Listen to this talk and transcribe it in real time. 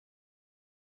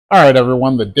All right,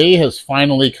 everyone, the day has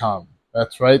finally come.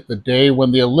 That's right, the day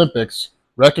when the Olympics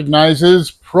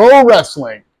recognizes pro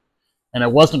wrestling. And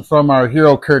it wasn't from our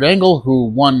hero Kurt Angle, who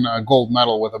won a gold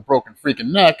medal with a broken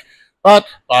freaking neck, but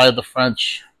by the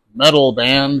French metal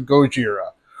band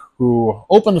Gojira, who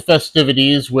opened the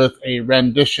festivities with a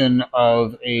rendition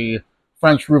of a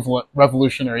French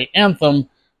revolutionary anthem,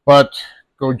 but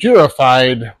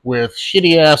Gojirified with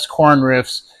shitty-ass corn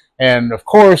riffs and, of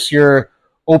course, your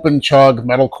open chug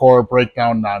metalcore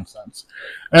breakdown nonsense.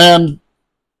 And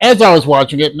as I was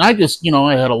watching it, and I just,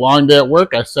 I had a long day at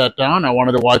work, I sat down, I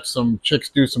wanted to watch some chicks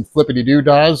do some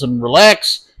flippity-doo-dahs and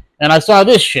relax, and I saw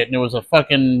this shit, and it was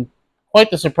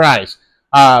quite the surprise.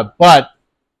 But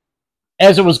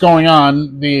as it was going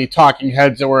on, the talking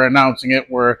heads that were announcing it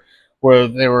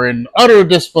they were in utter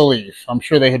disbelief. I'm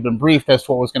sure they had been briefed as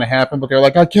to what was going to happen, but they're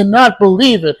like, I cannot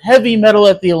believe it. Heavy metal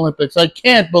at the Olympics. I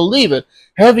can't believe it.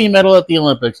 Heavy metal at the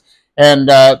Olympics. And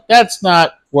that's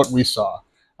not what we saw.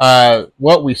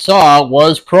 What we saw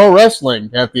was pro wrestling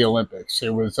at the Olympics.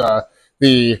 It was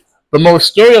the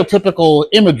most stereotypical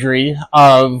imagery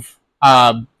of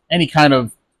any kind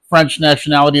of French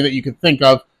nationality that you could think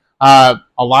of. A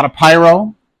lot of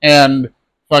pyro and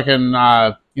fucking,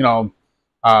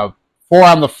 four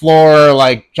on the floor,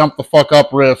 like, jump the fuck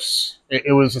up riffs.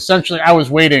 It was essentially, I was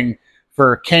waiting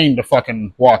for Kane to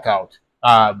fucking walk out.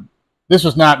 This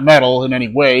was not metal in any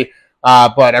way,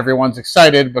 but everyone's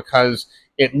excited because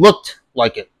it looked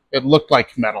like it. It looked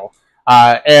like metal.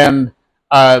 And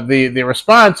the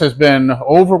response has been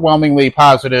overwhelmingly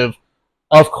positive,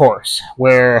 of course,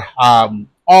 where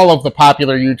all of the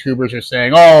popular YouTubers are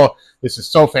saying, oh, this is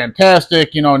so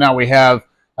fantastic, now we have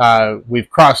we've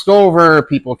crossed over,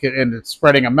 and it's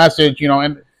spreading a message,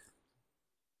 and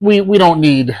we don't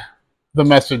need the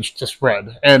message to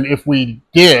spread. And if we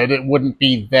did, it wouldn't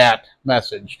be that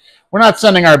message. We're not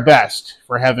sending our best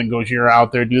for having Gojira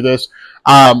out there do this.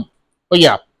 But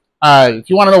yeah, if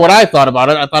you want to know what I thought about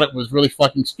it, I thought it was really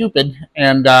fucking stupid.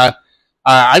 And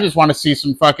I just want to see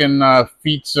some fucking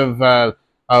feats of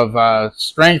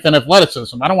strength and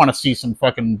athleticism. I don't want to see some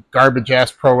fucking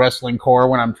garbage-ass pro wrestling core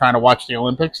when I'm trying to watch the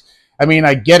Olympics. I mean,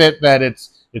 I get it that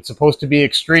it's supposed to be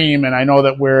extreme, and I know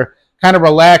that we're kind of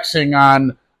relaxing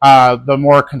on the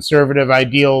more conservative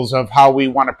ideals of how we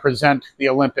want to present the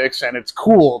Olympics, and it's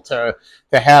cool to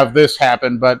have this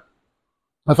happen, but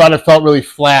I thought it felt really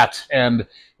flat, and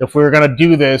if we were going to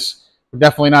do this, we're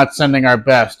definitely not sending our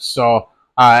best. So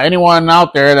anyone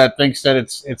out there that thinks that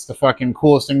it's the fucking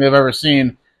coolest thing they've ever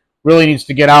seen really needs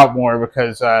to get out more,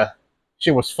 because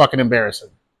shit was fucking embarrassing.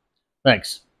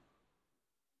 Thanks.